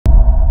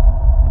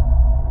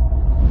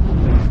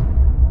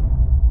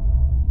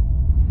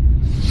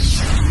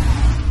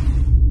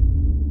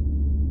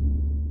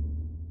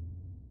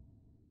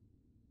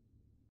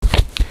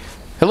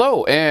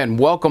Hello and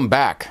welcome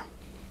back.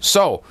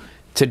 So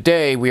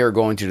today we are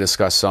going to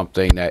discuss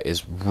something that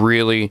is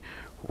really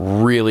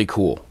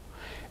cool,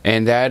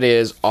 and that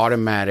is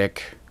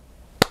automatic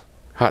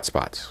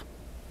hotspots.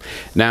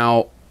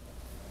 Now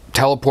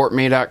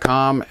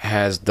teleportme.com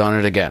has done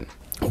it again.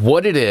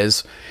 What it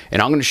is,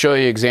 and I'm going to show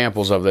you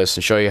examples of this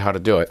and show you how to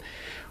do it.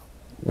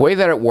 Way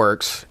that it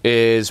works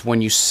is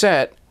when you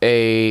set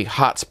a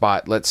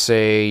hotspot, let's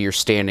say you're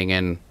standing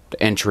in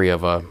the entry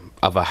of a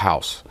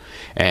house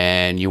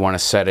and you want to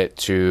set it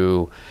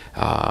to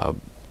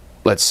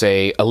let's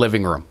say a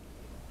living room.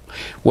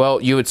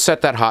 Well, you would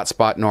set that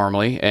hotspot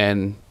normally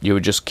and you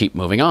would just keep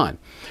moving on.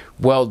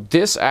 Well,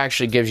 this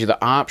actually gives you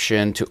the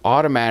option to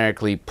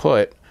automatically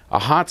put a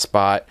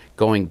hotspot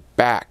going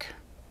back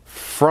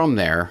from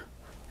there,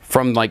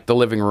 from like the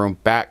living room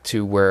back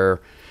to where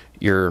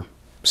you're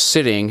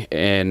sitting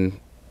in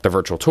the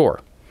virtual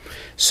tour.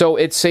 So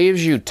it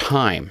saves you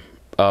time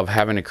of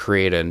having to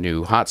create a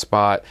new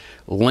hotspot,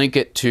 link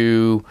it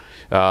to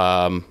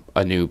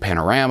a new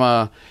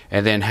panorama,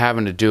 and then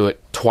having to do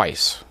it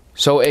twice.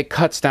 So it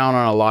cuts down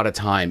on a lot of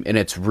time, and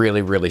it's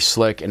really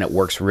slick, and it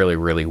works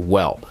really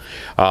well.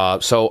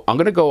 So I'm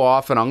going to go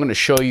off and I'm going to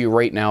show you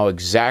right now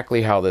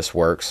exactly how this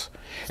works.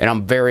 And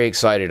I'm very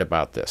excited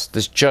about this.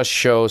 This just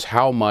shows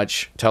how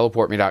much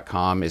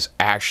teleportme.com is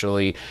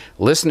actually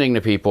listening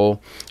to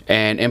people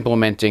and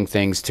implementing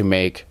things to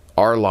make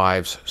our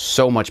lives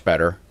so much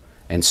better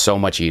and so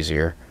much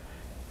easier,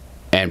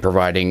 and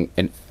providing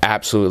an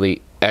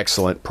absolutely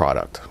excellent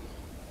product.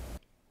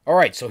 All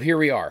right, so here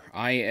we are.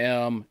 I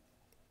am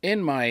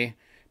in my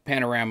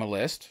panorama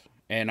list,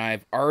 and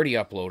I've already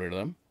uploaded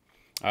them.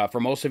 For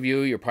most of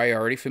you, you're probably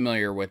already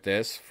familiar with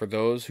this. For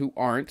those who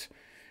aren't,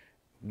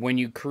 when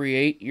you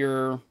create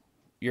your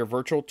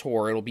virtual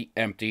tour, it'll be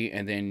empty,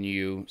 and then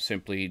you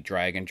simply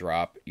drag and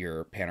drop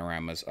your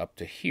panoramas up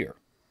to here,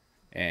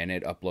 and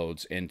it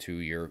uploads into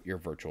your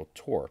virtual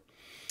tour.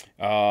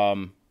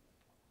 And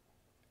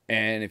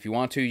if you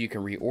want to, you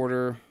can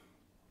reorder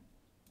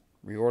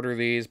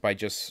these by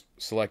just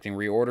selecting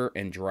reorder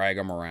and drag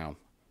them around.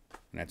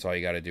 And that's all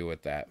you got to do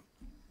with that.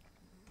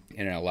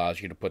 And it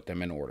allows you to put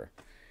them in order.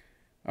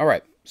 All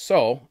right,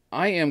 so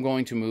I am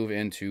going to move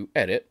into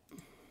edit.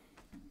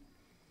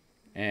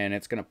 And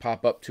it's going to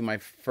pop up to my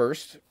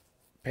first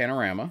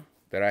panorama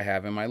that I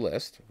have in my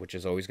list, which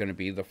is always going to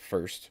be the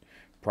first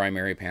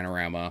primary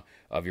panorama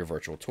of your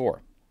virtual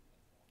tour.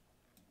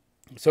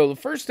 So the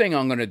first thing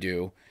I'm going to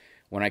do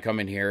when I come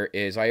in here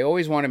is I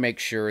always want to make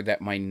sure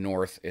that my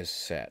north is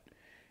set.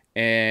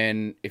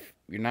 And if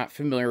you're not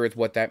familiar with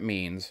what that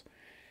means,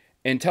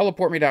 in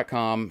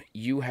teleportme.com,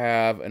 you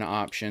have an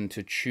option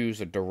to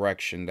choose a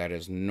direction that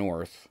is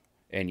north,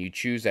 and you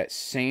choose that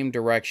same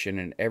direction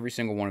in every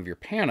single one of your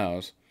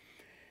panos,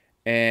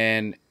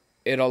 and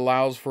it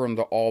allows for them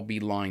to all be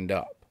lined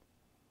up.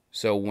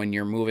 So when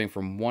you're moving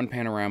from one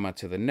panorama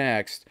to the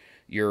next,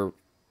 your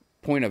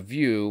point of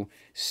view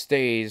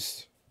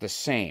stays the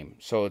same.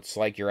 So it's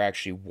like you're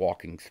actually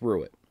walking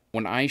through it.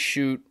 When I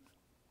shoot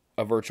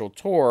a virtual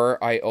tour,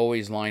 I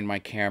always line my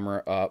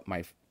camera up.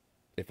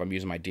 If I'm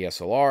using my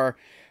DSLR,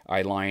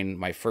 I line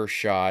my first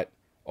shot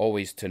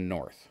always to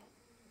north.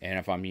 And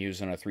if I'm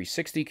using a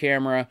 360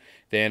 camera,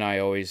 then I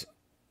always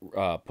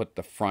put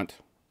the front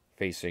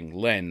facing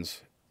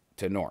lens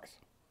to north.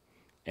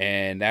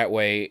 And that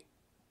way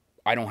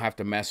I don't have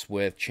to mess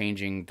with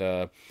changing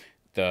the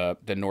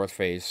north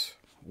face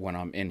when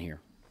I'm in here.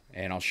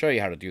 And I'll show you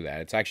how to do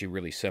that. It's actually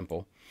really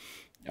simple.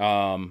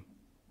 And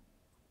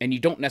you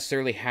don't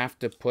necessarily have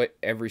to put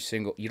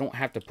you don't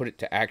have to put it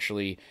to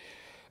actually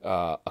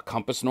a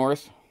compass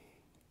north.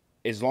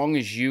 As long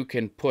as you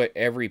can put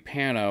every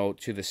pano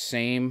to the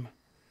same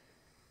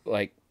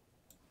like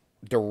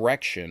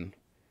direction,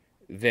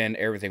 then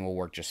everything will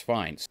work just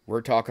fine. We're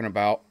talking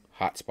about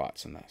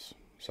hotspots in this.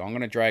 So I'm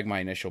going to drag my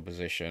initial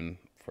position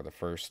for the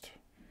first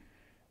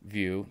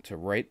view to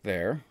right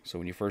there. So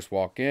when you first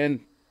walk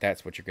in,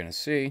 that's what you're going to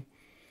see.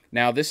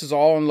 Now this is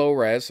all in low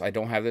res. I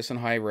don't have this in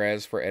high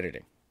res for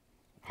editing.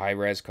 High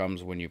res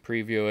comes when you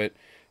preview it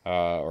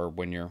or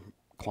when your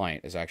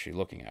client is actually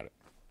looking at it.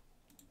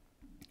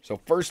 So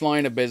first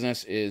line of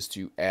business is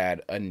to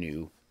add a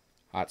new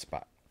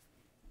hotspot.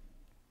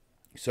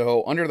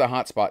 So under the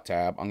hotspot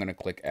tab, I'm going to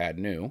click add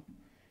new.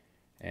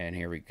 And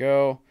here we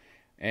go.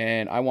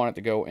 And I want it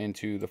to go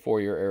into the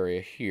foyer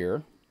area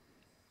here.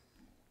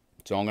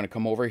 So I'm going to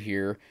come over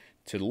here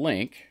to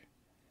link,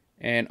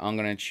 and I'm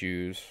going to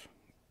choose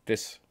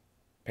this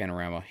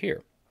panorama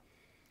here.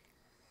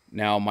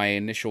 Now my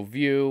initial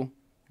view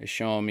is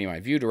showing me, my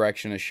view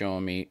direction is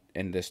showing me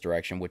in this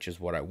direction, which is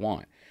what I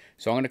want.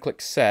 So I'm going to click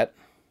set,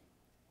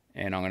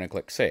 and I'm going to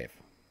click save.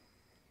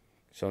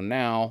 So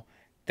now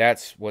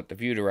that's what the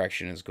view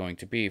direction is going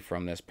to be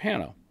from this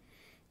pano.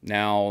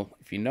 Now,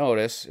 if you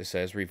notice, it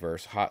says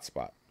reverse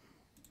hotspot.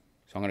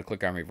 So I'm going to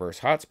click on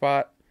reverse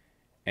hotspot,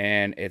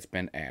 and it's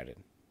been added.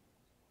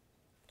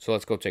 So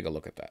let's go take a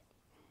look at that.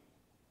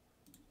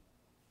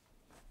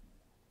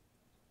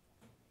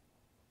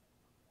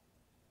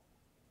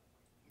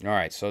 All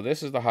right, so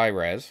this is the high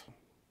res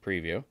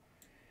preview.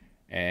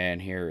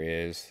 And here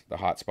is the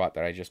hotspot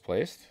that I just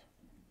placed.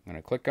 I'm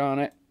going to click on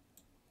it,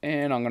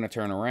 and I'm going to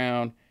turn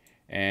around,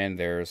 and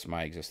there's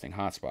my existing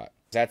hotspot.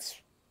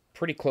 That's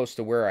pretty close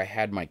to where I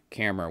had my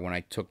camera when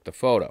I took the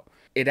photo.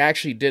 It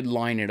actually did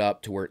line it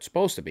up to where it's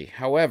supposed to be.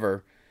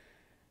 However,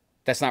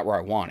 that's not where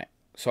I want it.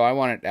 So I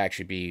want it to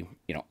actually be,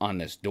 on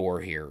this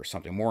door here or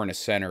something, more in the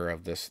center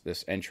of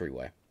this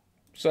entryway.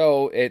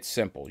 So it's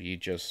simple. You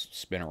just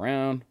spin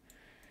around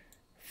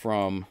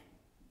from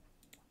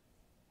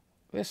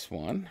this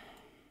one,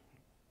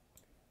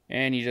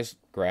 and you just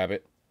grab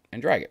it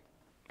and drag it.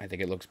 I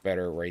think it looks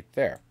better right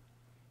there.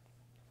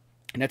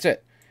 And that's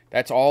it.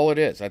 That's all it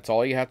is. That's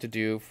all you have to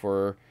do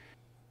for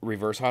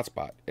reverse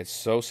hotspot. It's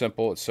so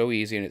simple, it's so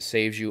easy, and it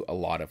saves you a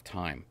lot of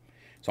time.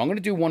 So I'm going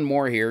to do one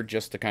more here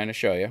just to kind of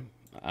show you.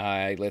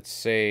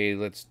 Let's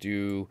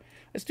do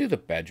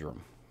the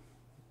bedroom.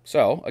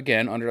 So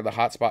again, under the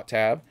hotspot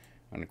tab,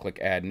 I'm going to click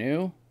add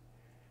new.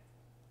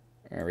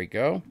 There we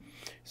go.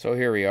 So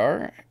here we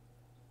are,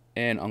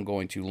 and I'm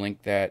going to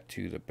link that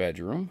to the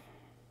bedroom.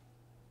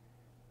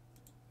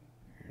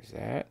 There's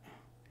that.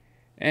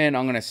 And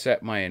I'm going to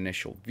set my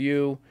initial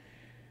view.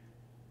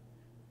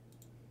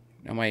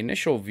 Now my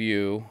initial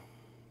view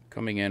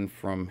coming in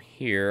from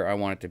here, I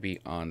want it to be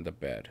on the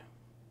bed.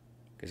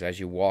 Because as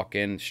you walk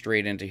in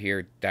straight into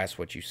here, that's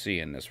what you see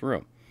in this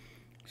room.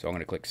 So I'm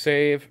going to click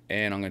save,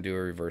 and I'm going to do a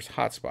reverse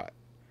hotspot.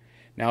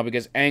 Now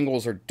because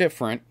angles are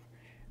different,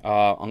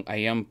 I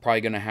am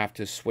probably going to have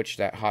to switch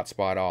that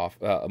hotspot off,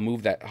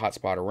 move that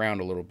hotspot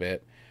around a little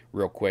bit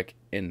real quick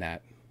in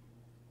that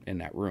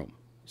room.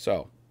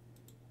 So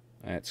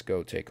let's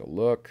go take a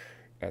look.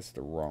 That's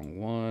the wrong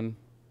one.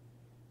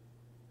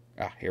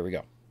 Here we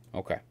go.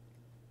 Okay.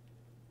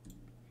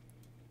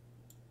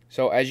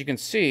 So as you can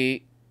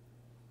see,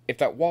 if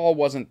that wall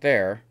wasn't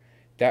there,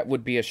 that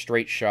would be a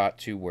straight shot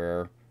to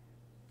where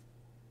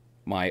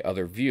my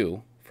other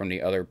view from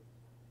the other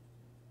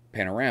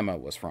panorama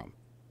was from.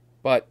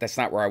 But that's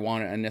not where I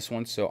want it in this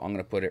one, so I'm going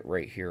to put it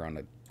right here on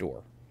the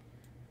door.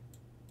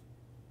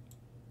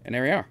 And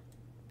there we are.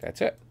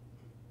 That's it.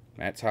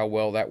 That's how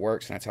well that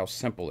works, and that's how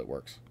simple it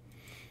works.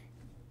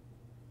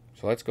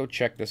 So let's go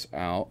check this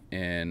out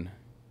in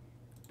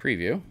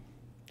preview.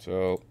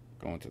 So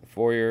go into the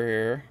foyer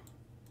here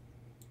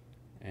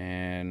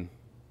and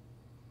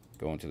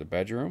go into the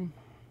bedroom,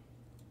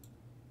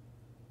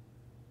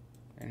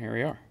 and here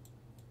we are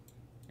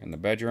in the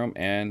bedroom,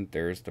 and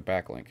there's the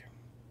backlink.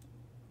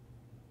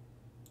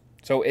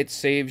 So it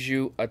saves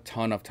you a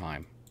ton of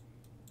time,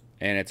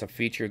 and it's a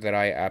feature that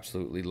I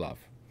absolutely love,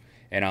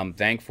 and I'm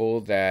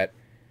thankful that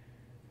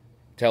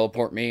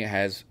Teleport Me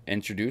has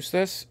introduced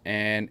this,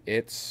 and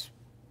it's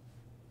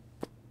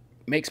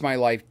makes my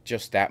life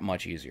just that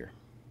much easier.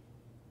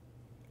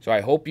 So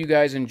I hope you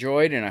guys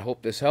enjoyed, and I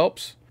hope this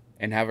helps,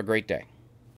 and have a great day.